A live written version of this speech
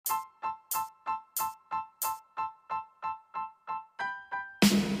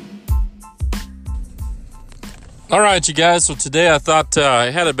All right, you guys. So today I thought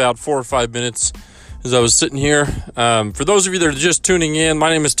I had about 4 or 5 minutes as I was sitting here. For those of you that are just tuning in, my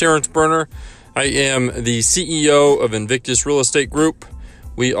name is Terrence Berner. I am the CEO of Invictus Real Estate Group.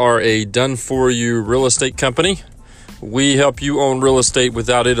 We are a done-for-you real estate company. We help you own real estate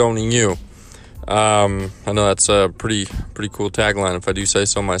without it owning you. I know that's a pretty cool tagline, if I do say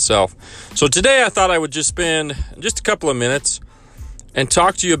so myself. So today I thought I would just spend just a couple of minutes and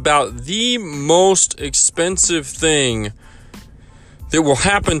talk to you about the most expensive thing that will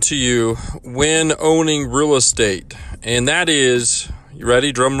happen to you when owning real estate. And that is, you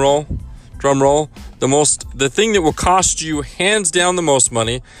ready? Drum roll. The thing that will cost you hands down the most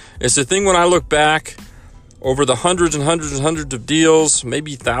money is the thing when I look back over the hundreds of deals,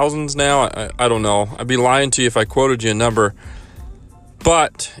 maybe thousands now. I don't know. I'd be lying to you if I quoted you a number.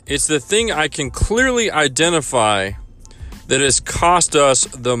 But it's the thing I can clearly identify that has cost us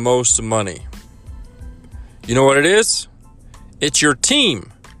the most money. You know what it is? It's your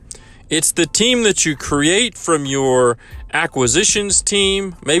team. It's the team that you create from your acquisitions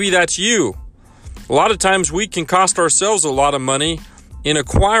team. Maybe that's you. A lot of times we can cost ourselves a lot of money in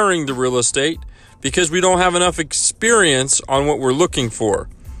acquiring the real estate because we don't have enough experience on what we're looking for.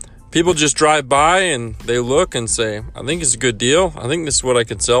 People just drive by and they look and say, I think it's a good deal. I think this is what I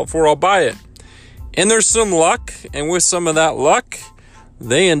can sell it for. I'll buy it. And there's some luck, and with some of that luck,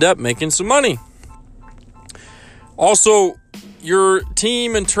 they end up making some money. Also, your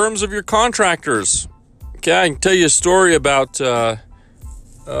team in terms of your contractors. Okay, I can tell you a story about, when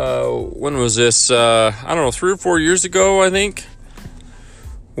was this? I don't know, 3 or 4 years ago, I think.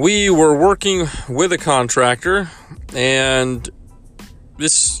 We were working with a contractor, and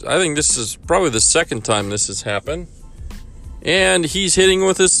I think this is probably the second time this has happened. And he's hitting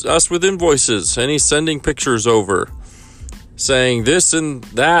with us with invoices, and he's sending pictures over saying this and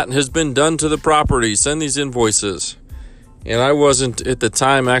that has been done to the property. Send these invoices. And I wasn't at the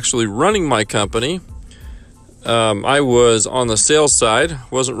time actually running my company. I was on the sales side,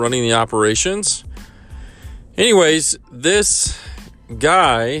 wasn't running the operations. Anyways, this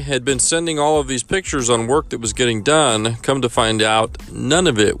guy had been sending all of these pictures on work that was getting done. Come to find out, none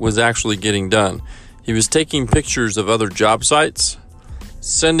of it was actually getting done. He was taking pictures of other job sites,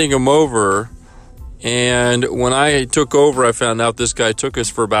 sending them over, and when I took over, I found out this guy took us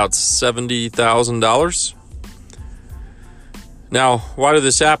for about $70,000. Now, why did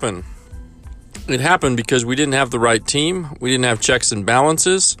this happen? It happened because we didn't have the right team. We didn't have checks and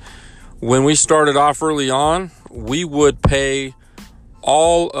balances. When we started off early on, we would pay we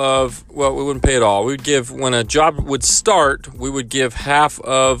wouldn't pay it all. We'd give, when a job would start, we would give half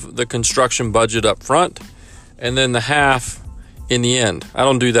of the construction budget up front and then the half in the end. I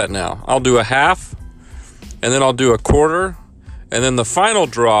don't do that now. I'll do a half and then I'll do a quarter, and then the final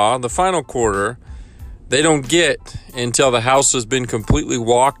draw, the final quarter, they don't get until the house has been completely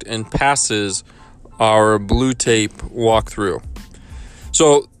walked and passes our blue tape walkthrough.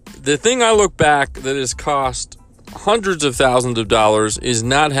 So the thing I look back that has cost hundreds of thousands of dollars is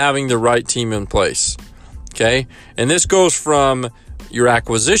not having the right team in place. Okay. And this goes from your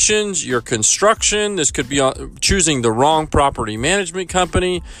acquisitions, your construction. This could be choosing the wrong property management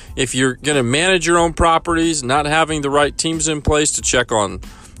company. If you're going to manage your own properties, not having the right teams in place to check on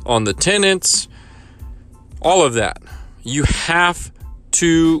the tenants, all of that. You have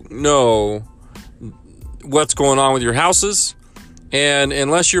to know what's going on with your houses. And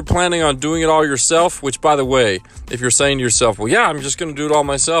unless you're planning on doing it all yourself, which, by the way, if you're saying to yourself, well, yeah, I'm just going to do it all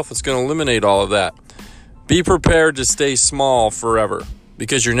myself, it's going to eliminate all of that. Be prepared to stay small forever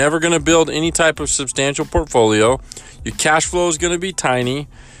because you're never going to build any type of substantial portfolio. Your cash flow is going to be tiny.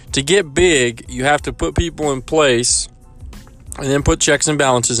 To get big, you have to put people in place and then put checks and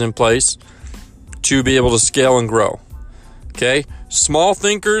balances in place to be able to scale and grow. Okay? Small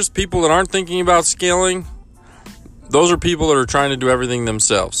thinkers, people that aren't thinking about scaling, those are people that are trying to do everything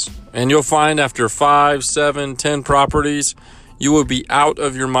themselves. And you'll find after 5, 7, 10 properties, you will be out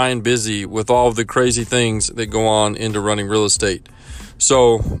of your mind busy with all of the crazy things that go on into running real estate.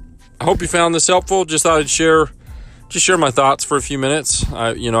 So I hope you found this helpful. Just thought I'd share my thoughts for a few minutes.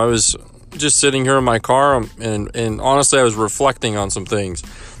 I was just sitting here in my car and honestly, I was reflecting on some things.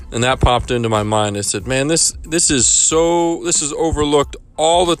 And that popped into my mind. I said, man, this is overlooked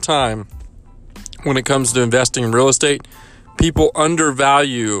all the time. When it comes to investing in real estate, people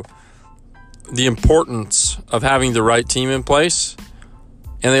undervalue the importance of having the right team in place.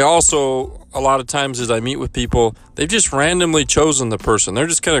 And they also, a lot of times as I meet with people, they've just randomly chosen the person. They're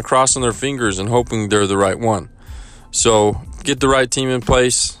just kind of crossing their fingers and hoping they're the right one. So get the right team in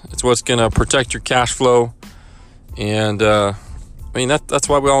place. It's what's going to protect your cash flow. And that's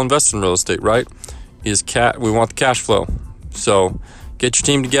why we all invest in real estate, right? is we want the cash flow. So get your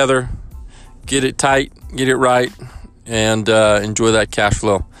team together, get it tight, get it right, and enjoy that cash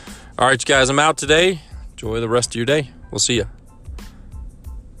flow. All right, you guys, I'm out today. Enjoy the rest of your day. We'll see you.